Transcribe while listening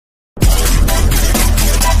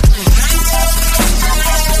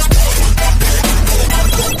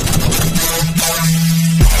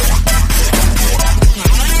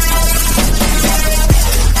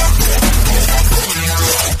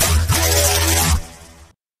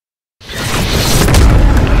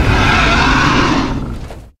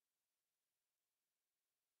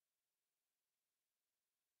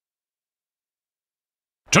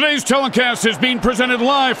Today's telecast is being presented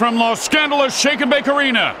live from Los Stylez Shake and Bake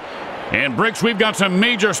Arena. And Bricks, we've got some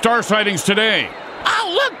major star sightings today.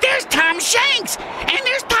 Oh, look, there's Tom Shanks, and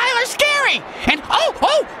there's Tyler Scary, and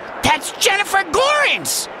that's Jennifer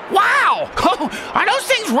Gorins. Wow! Oh, are those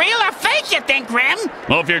things real or fake, you think, Grim?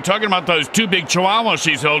 Well, if you're talking about those two big chihuahuas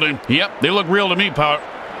she's holding, yep, they look real to me, Power.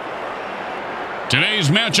 Today's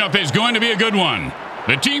matchup is going to be a good one.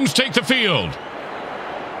 The teams take the field.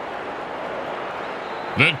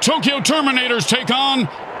 The Tokyo Terminators take on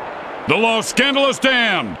the Los Stylez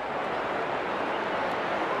Damned.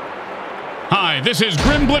 Hi, this is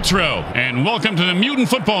Grim Blitzrow, and welcome to the Mutant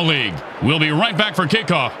Football League. We'll be right back for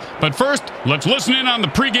kickoff, but first, let's listen in on the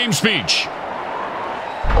pregame speech.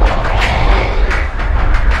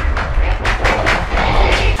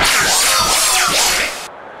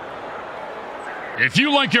 If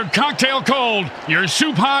you like your cocktail cold, your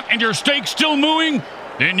soup hot, and your steak still mooing,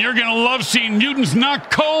 then you're going to love seeing mutants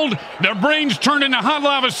knocked cold, their brains turned into hot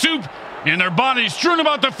lava soup, and their bodies strewn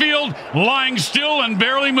about the field, lying still and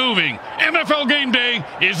barely moving. MFL Game Day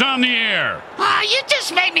is on the air. Oh, you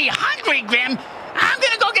just made me hungry, Grim. I'm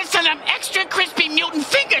going to go get some extra crispy mutant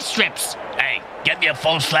finger strips. Hey, get me a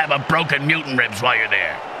full slab of broken mutant ribs while you're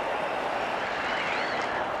there.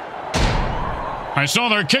 I saw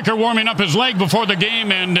their kicker warming up his leg before the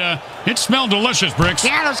game, and it smelled delicious, Bricks.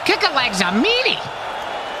 Yeah, those kicker legs are meaty.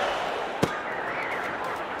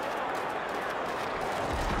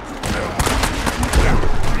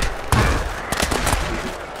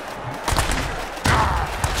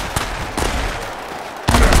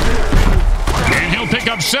 And he'll pick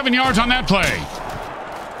up 7 yards on that play.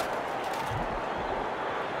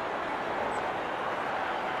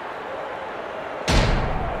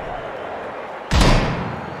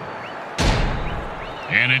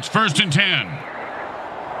 And it's 1st and 10.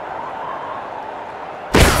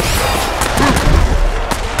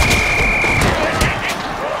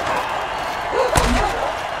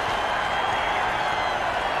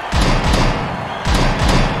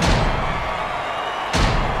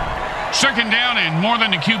 Second down and more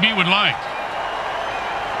than the QB would like.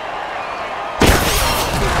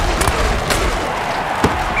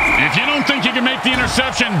 If you don't think you can make the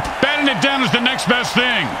interception, batting it down is the next best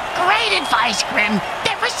thing. Great advice, Grim.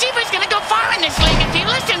 That receiver's going to go far in this league if he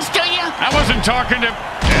listens to you. I wasn't talking to...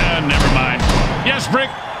 never mind. Yes,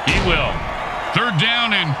 Brick, he will. 3rd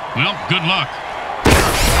down and, well, good luck.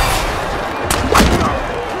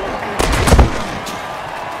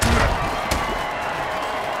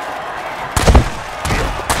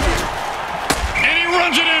 And he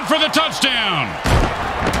runs it in for the touchdown.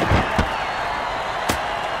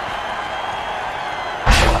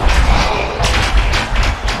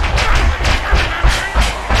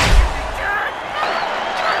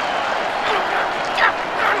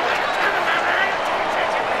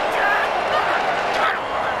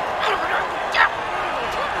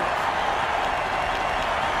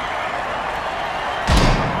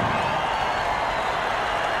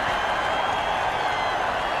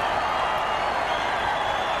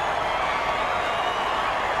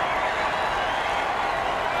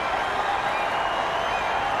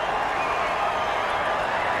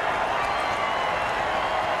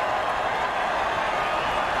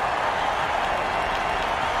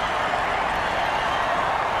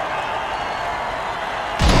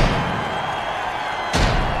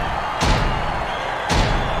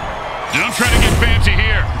 Don't try to get fancy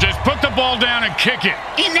here. Just put the ball down and kick it.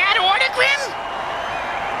 In that order, Grim?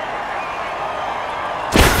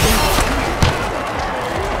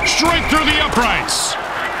 Straight through the uprights.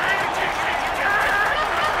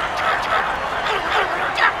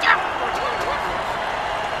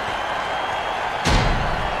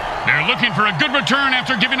 They're looking for a good return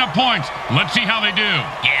after giving up points. Let's see how they do.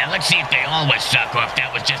 Yeah, let's see if they always suck or if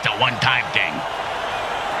that was just a one-time thing.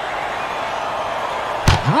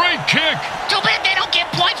 Great kick. Too bad they don't get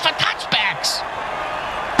points for touchbacks.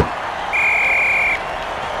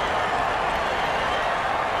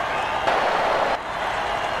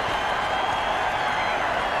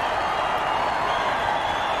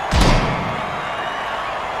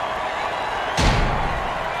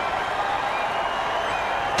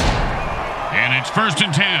 And it's 1st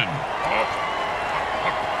and 10.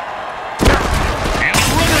 And the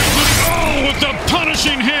runner is moving. With the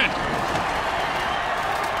punishing hit.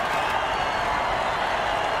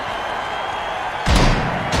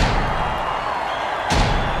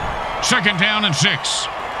 Second down and 6.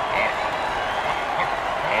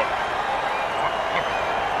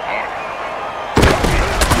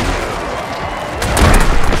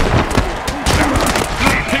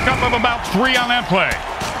 Pickup of about 3 on that play.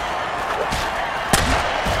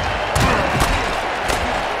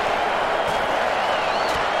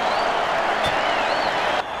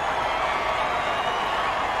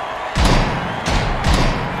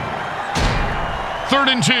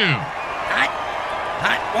 3rd and 2. Hot,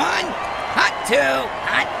 hot 1, hot 2,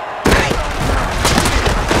 hot, hot.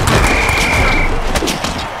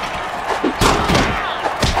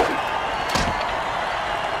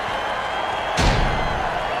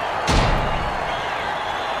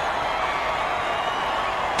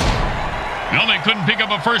 Well, they couldn't pick up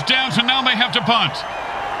a first down, so now they have to punt.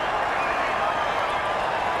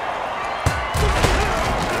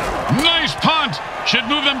 Nice punt. Should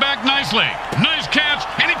move them back nicely. Nice catch,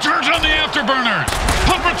 and he turns on the afterburners.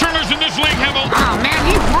 Punt returners in this league have a... Oh, man,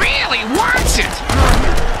 he really wants it.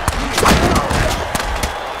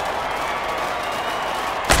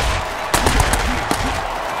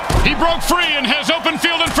 He broke free and has open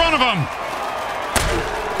field in front of him.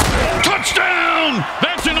 Touchdown!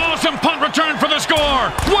 That's an awesome punt return for the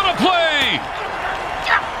score. What a play!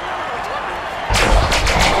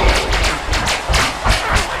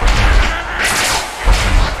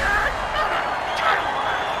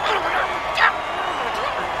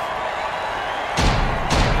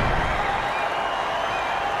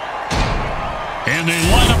 And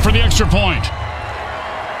they line up for the extra point.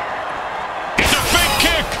 It's a fake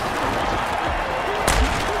kick.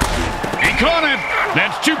 He caught it.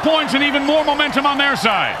 That's 2 points and even more momentum on their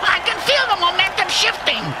side. I can feel the momentum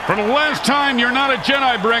shifting. For the last time, you're not a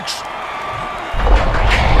Jedi, Bricks.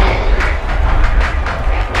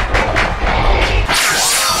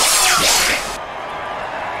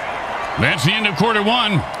 That's the end of quarter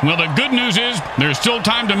 1. Well, the good news is there's still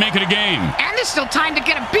time to make it a game. And there's still time to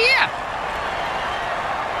get a beer.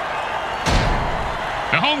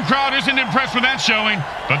 The home crowd isn't impressed with that showing,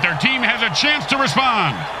 but their team has a chance to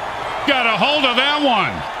respond. Got a hold of that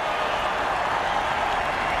one.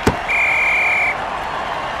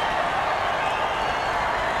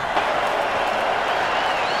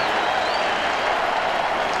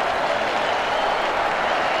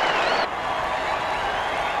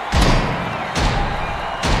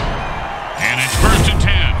 And it's 1st and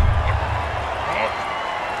 10.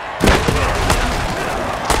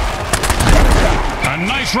 A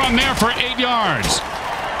nice run there for 8 yards.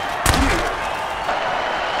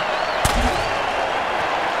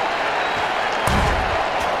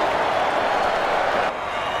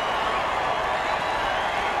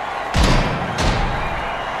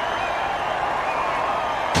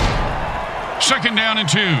 Second down and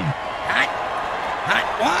 2. Hot, hot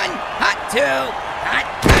 1, hot 2, hot,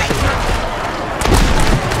 hot.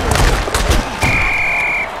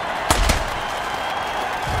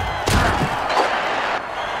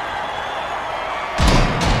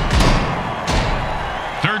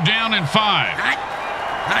 Down and 5. Hot,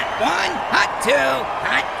 hot 1, hot 2,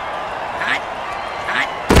 hot, hot, hot,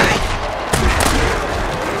 hot.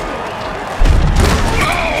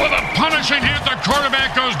 Oh, with a punishing hit, the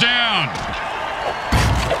quarterback goes down.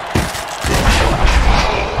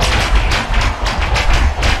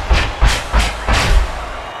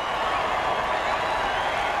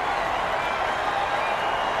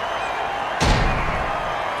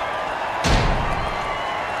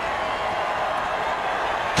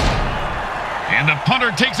 And the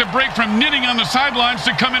punter takes a break from knitting on the sidelines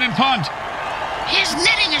to come in and punt. His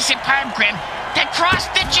knitting is superb, Grim. That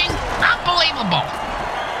cross-stitching, unbelievable.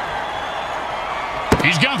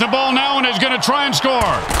 He's got the ball now and is going to try and score.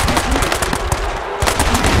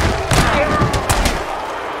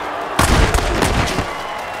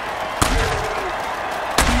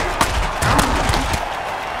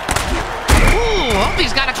 Ooh, hope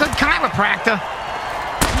he's got a good chiropractor.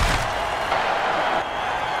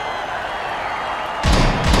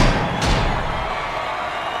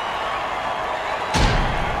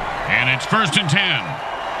 And it's 1st and 10.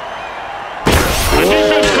 The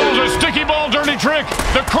defense calls a sticky ball dirty trick.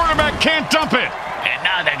 The quarterback can't dump it. And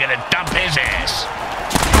now they're going to dump his ass.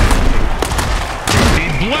 He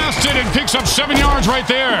blasted and picks up 7 yards right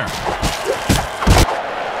there.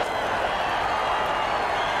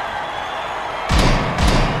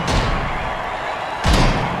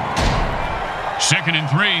 Second and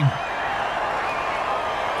 3.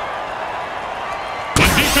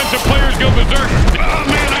 Defensive players go berserk. Oh,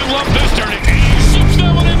 man, I love this dirty. He zips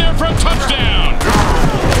that one in there for a touchdown.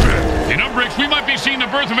 You know, Bricks, we might be seeing the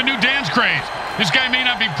birth of a new dance craze. This guy may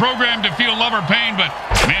not be programmed to feel love or pain, but,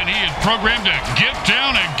 man, he is programmed to get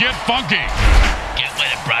down and get funky. Get with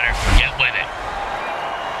it, brother. Get with it.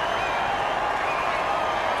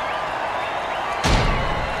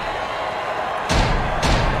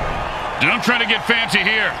 Don't try to get fancy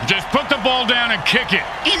here. Just put the ball down and kick it.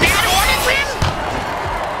 In that order, Grim?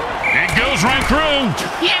 It goes right through.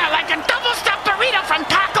 Yeah, like a double-stuffed burrito from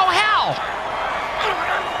Taco Hell.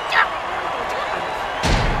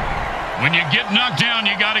 When you get knocked down,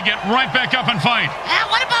 you got to get right back up and fight.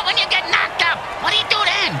 What about when you get knocked up? What do you do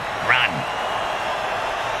then? Run.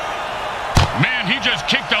 Man, he just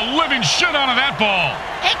kicked the living shit out of that ball.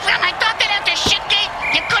 Hey, Grim, I thought that after Shitgate,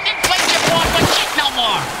 you couldn't inflate your board with shit no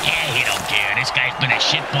more. Yeah, he don't care. This guy's been a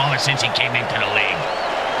shitballer since he came into the league.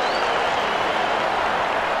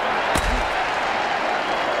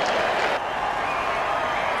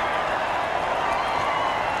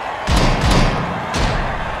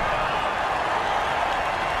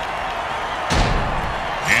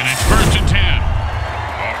 And it's 1st and 10.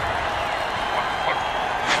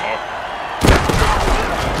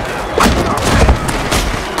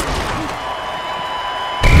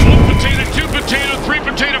 Potato, 3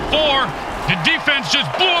 potato, 4. The defense just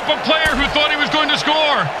blew up a player who thought he was going to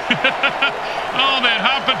score. Oh, that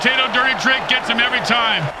hot potato dirty trick gets him every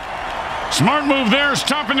time. Smart move there,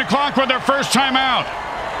 stopping the clock with their first timeout.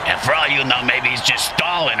 And for all you know, maybe he's just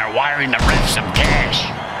stalling or wiring the refs some cash.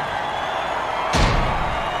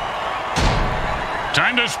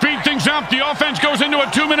 Time to speed things up. The offense goes into a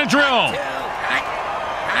 2-minute drill.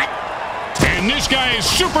 And this guy is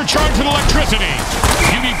supercharged with electricity.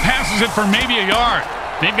 He passes it for maybe a yard.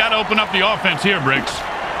 They've got to open up the offense here, Bricks.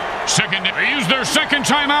 They use their second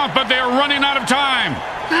timeout, but they are running out of time.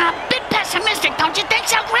 A bit pessimistic, don't you think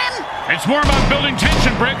so, Grim? It's more about building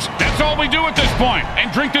tension, Bricks. That's all we do at this point.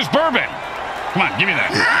 And drink this bourbon. Come on, give me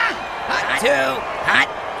that. Hot 2. Hot.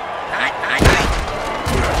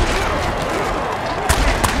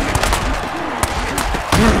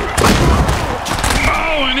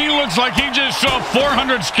 Oh, and he looks like he just saw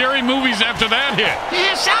 400 scary movies after that hit.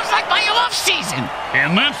 Yeah, sounds like my off season.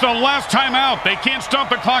 And that's the last time out. They can't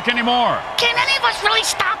stop the clock anymore. Can any of us really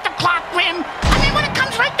stop the clock, Grim? I mean, when it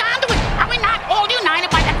comes right down to it, are we not all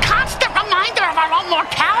united by the constant reminder of our own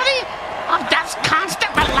mortality? Of death's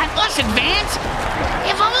constant, relentless advance?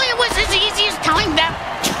 If only it was as easy as telling them,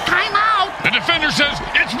 time out. The defender says,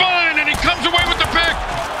 it's mine, and he comes away with the pick.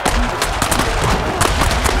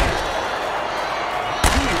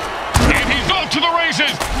 And he's off to the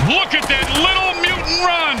races. Look at that little mutant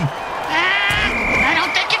run. I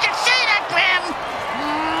don't think you can say that, Grim.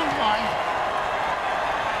 Oh, boy.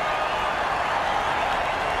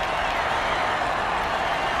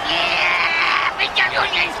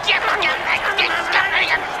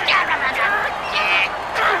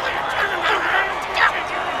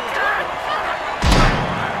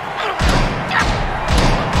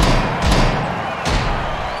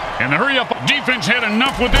 And the hurry-up defense had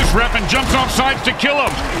enough with this rep and jumps off sides to kill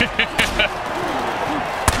him.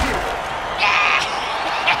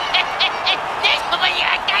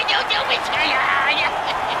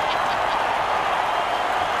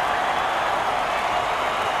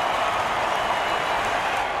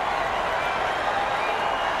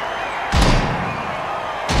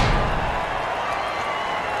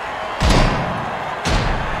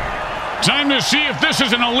 Time to see if this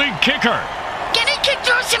is an elite kicker. Can he kick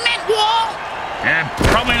through a cement wall?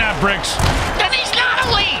 Probably not, Bricks. Then he's not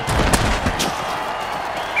elite.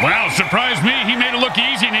 Wow, surprised me. He made it look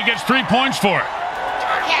easy, and he gets 3 points for it.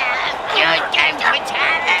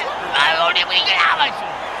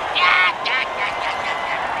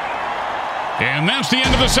 And that's the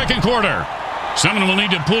end of the second quarter. Someone will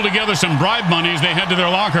need to pull together some bribe money as they head to their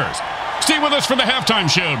lockers. Stay with us for the halftime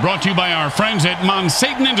show, brought to you by our friends at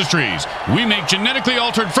Monsatan Industries. We make genetically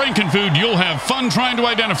altered frankenfood you'll have fun trying to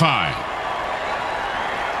identify.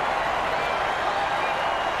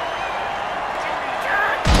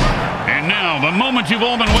 And now, the moment you've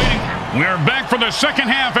all been waiting. We're back for the second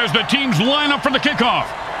half as the teams line up for the kickoff.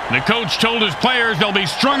 The coach told his players they'll be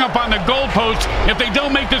strung up on the goalposts if they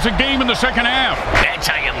don't make this a game in the second half. That's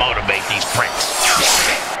how you motivate these pricks.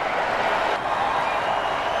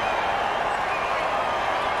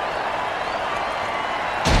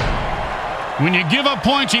 When you give up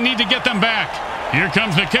points, you need to get them back. Here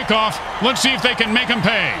comes the kickoff. Let's see if they can make them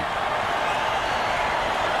pay.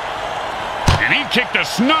 And he kicked the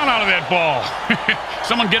snot out of that ball.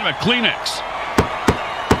 Someone get him a Kleenex.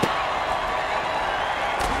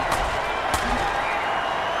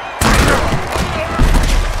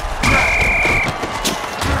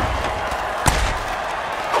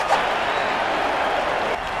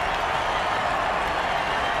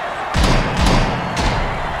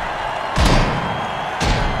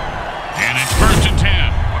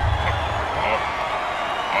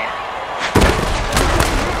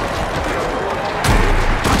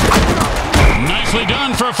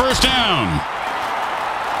 Done for a first down.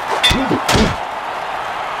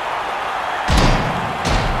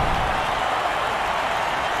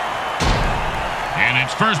 And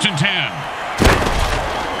it's 1st and 10.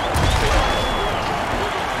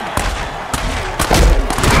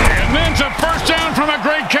 from a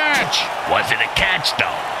great catch. Was it a catch,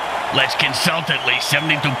 though? Let's consult at least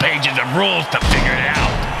 72 pages of rules to figure it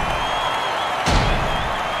out.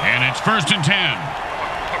 And it's 1st and 10.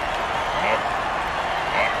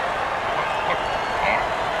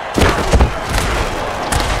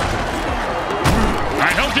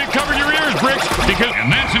 I hope you covered your ears, Bricks,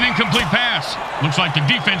 and that's an incomplete pass. Looks like the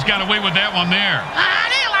defense got away with that one there.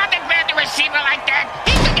 They allowed to grab the receiver like that.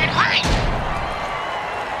 He could get hurt.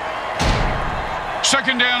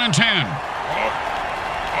 2nd down and 10.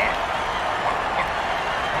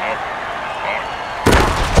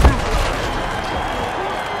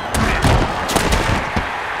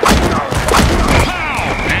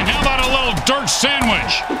 And how about a little dirt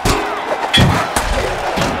sandwich?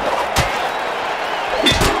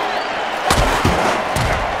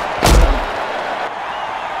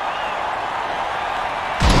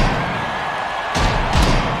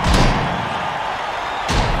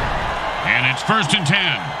 And it's 1st and 10.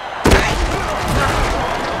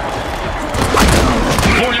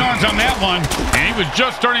 4 yards on that one, and he was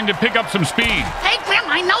just starting to pick up some speed. Hey, Grim,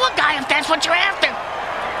 I know a guy if that's what you're after.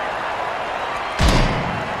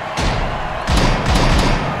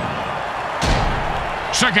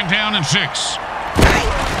 Second down and 6.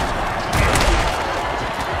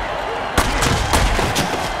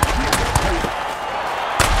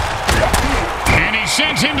 And he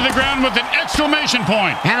sends him to the ground with an exclamation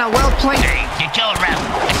point. And a well-played. Hey, you kill a ref.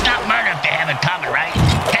 It's not murder if they have it coming, right?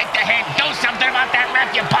 Take the hit. Do something about that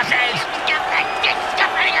ref, you pussies.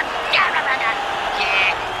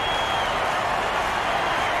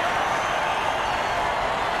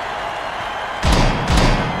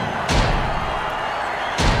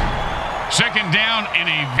 Second down and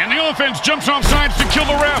the offense jumps off sides to kill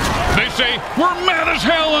the ref. They say, we're mad as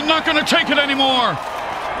hell and not going to take it anymore.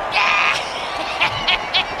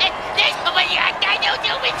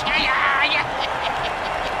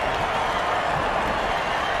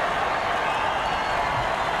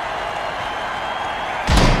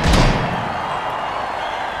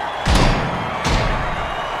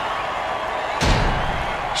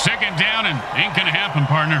 Second down and ain't going to happen,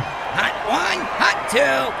 partner. Hot 1, hot 2,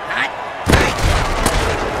 hot.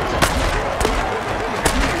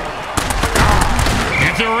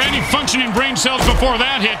 If there were any functioning brain cells before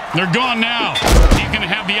that hit, they're gone now. He's going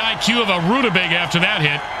to have the IQ of a rutabaga after that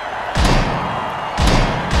hit.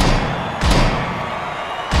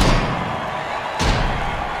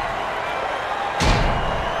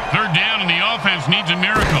 Third down, and the offense needs a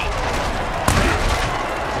miracle.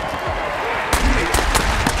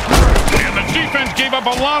 And the defense gave up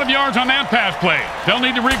a lot of yards on that pass play. They'll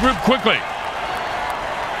need to regroup quickly.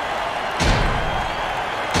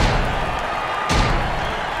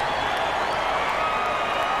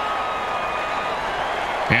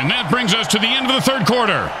 And that brings us to the end of the third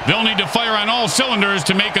quarter. They'll need to fire on all cylinders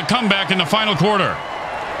to make a comeback in the final quarter.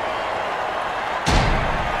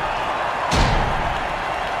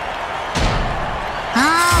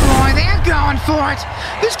 Oh, boy, they're going for it.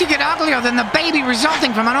 This could get uglier than the baby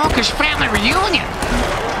resulting from an Orcish family reunion.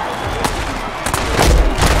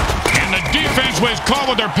 And the defense was caught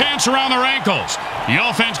with their pants around their ankles. The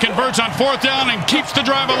offense converts on 4th down and keeps the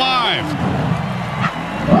drive alive.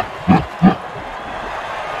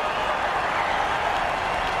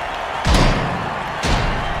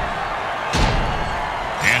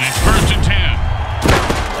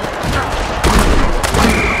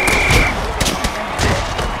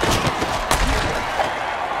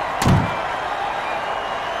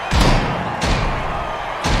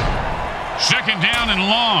 Second down and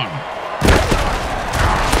long.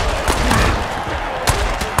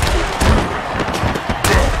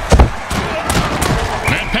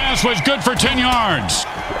 That pass was good for 10 yards.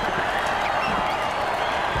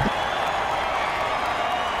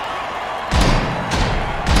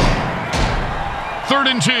 Third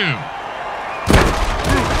and 2.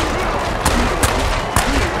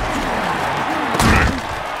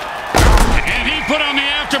 And he put on the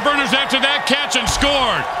afterburners after that catch and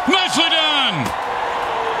scored. Nicely done.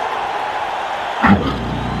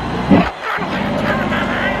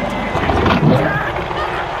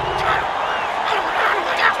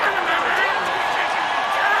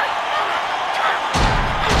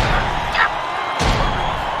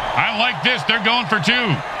 I like this. They're going for 2.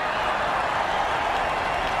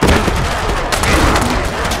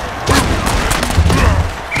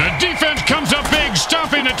 The defense comes up big,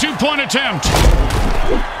 stopping a 2-point attempt.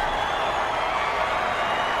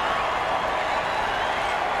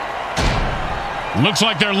 Looks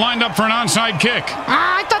like they're lined up for an onside kick.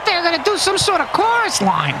 I thought they were going to do some sort of chorus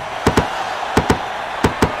line.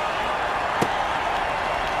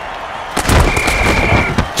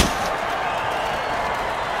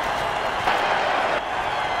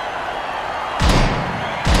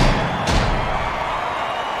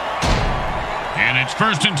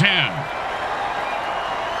 first and 10.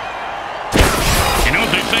 You know what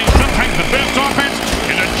they say? Sometimes the best offense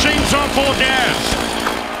is a chainsaw full of gas.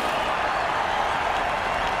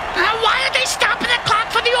 Why are they stopping the clock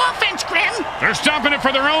for the offense, Grim? They're stopping it for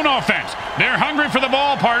their own offense. They're hungry for the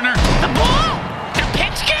ball, partner. The ball? The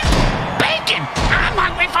pigskin? Bacon! I'm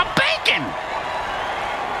hungry for bacon!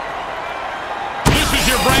 This is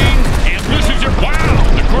your brain, and this is your... Wow!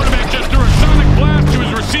 The quarterback just threw a sonic blast to his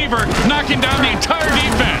receiver, knocking down the entire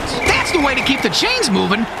defense. That's the way to keep the chains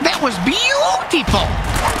moving. That was beautiful.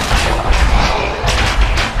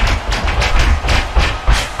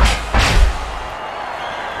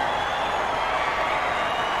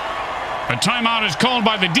 A timeout is called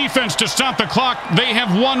by the defense to stop the clock. They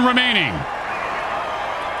have one remaining.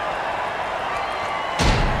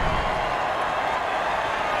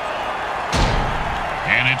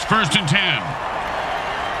 And it's first and 10.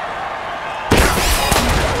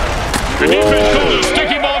 The defense calls a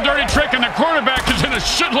sticky ball dirty trick, and the quarterback is in a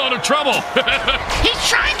shitload of trouble. He's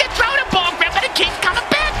trying to throw the ball, Grim, but it keeps coming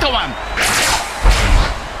back to him.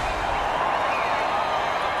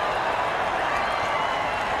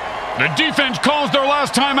 The defense calls their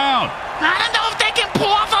last timeout. I don't know if they can pull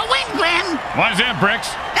off a win, Glenn. Why is that, Bricks?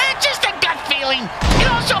 Just a gut feeling. It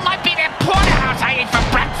also might be that porterhouse I ate for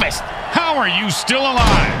breakfast. How are you still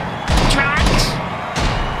alive? Trucks.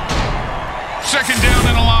 Second down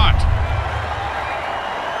and a lot.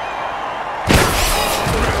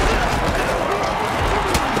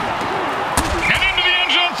 And into the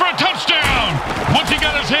end zone for a touchdown. Once he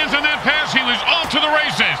got his hands on that pass, he was off to the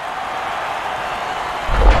races.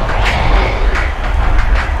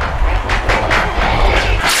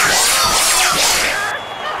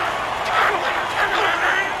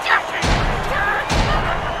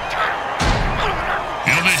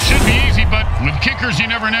 With kickers, you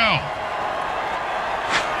never know.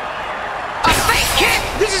 A fake kick?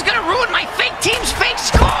 This is going to ruin my fake team's fake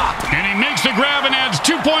score. And he makes the grab and adds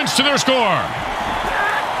 2 points to their score.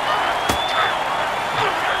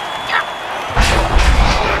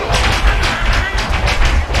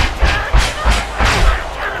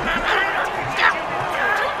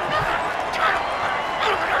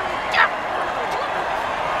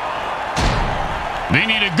 They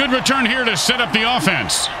need a good return here to set up the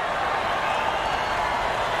offense.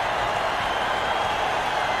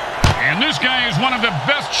 And this guy is one of the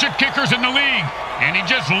best shit kickers in the league. And he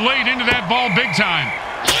just laid into that ball big time.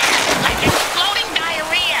 Yeah, like exploding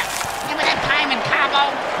diarrhea. Remember that time in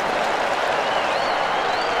Cabo?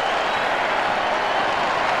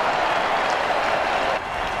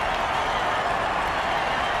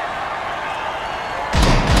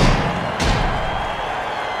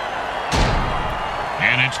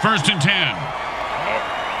 And it's first and 10.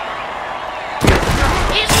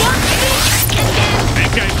 He's working.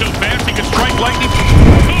 That guy's so fast he can strike lightning.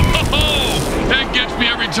 Oh, that gets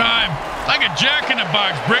me every time. Like a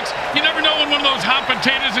jack-in-the-box, Bricks. You never know when one of those hot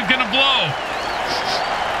potatoes is going to blow.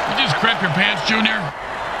 You just crap your pants, Junior.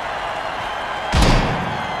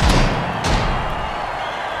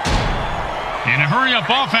 In a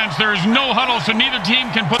hurry-up offense, there is no huddle, so neither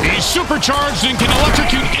team can put... He's supercharged and can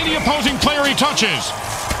electrocute any opposing player he touches.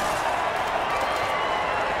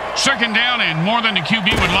 Second down and more than the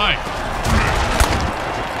QB would like.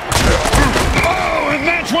 And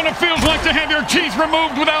that's what it feels like to have your teeth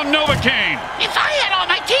removed without Novocaine. If I had all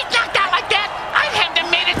my teeth knocked out like that, I'd have them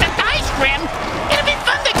made into dice, Grim. It'd be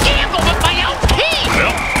fun to gamble with my own teeth.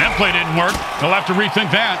 Well, that play didn't work. They'll have to rethink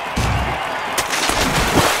that.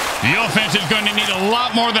 The offense is going to need a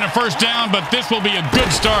lot more than a first down, but this will be a good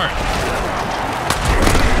start.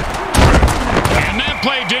 And that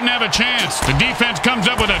play didn't have a chance. The defense comes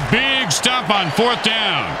up with a big stop on fourth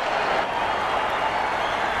down.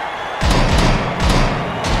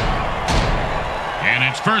 And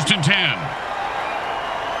it's first and 10.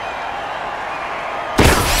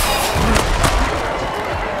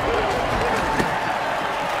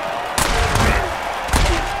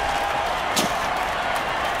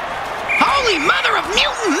 Holy mother of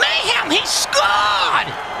mutant mayhem! He scored!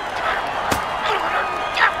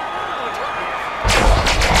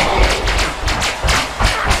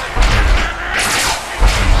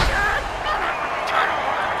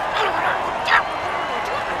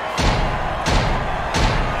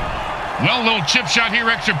 Well, little chip shot here,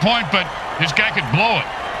 extra point, but this guy could blow it.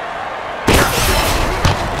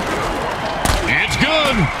 It's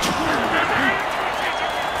good.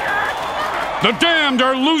 The Damned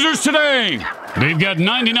are losers today. They've got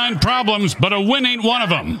 99 problems, but a win ain't one of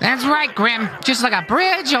them. That's right, Grim. Just like a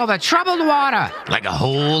bridge over troubled water. Like a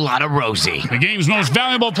whole lot of Rosie. The game's most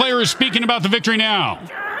valuable player is speaking about the victory now.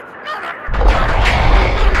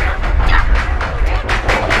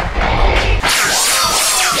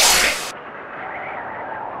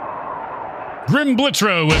 Grim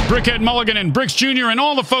Blitzrow with Brickhead Mulligan and Bricks Jr. and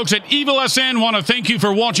all the folks at Evil SN want to thank you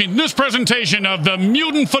for watching this presentation of the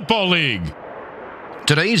Mutant Football League.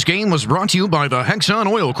 Today's game was brought to you by the Hexon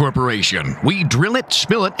Oil Corporation. We drill it,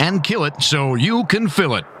 spill it, and kill it so you can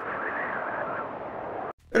fill it.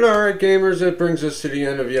 And alright gamers, that brings us to the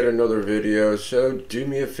end of yet another video, so do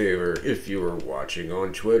me a favor, if you are watching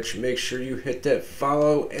on Twitch, make sure you hit that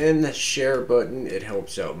follow and the share button. It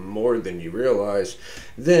helps out more than you realize.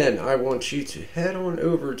 Then I want you to head on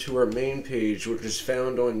over to our main page, which is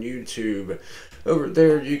found on YouTube. Over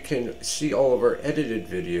there you can see all of our edited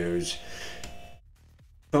videos.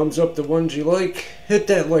 Thumbs up the ones you like, hit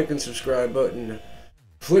that like and subscribe button.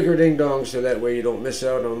 Flicker ding dong so that way you don't miss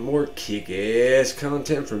out on more kick-ass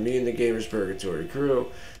content from me and the Gamers Purgatory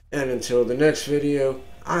crew. And until the next video,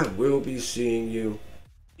 I will be seeing you.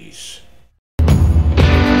 Peace.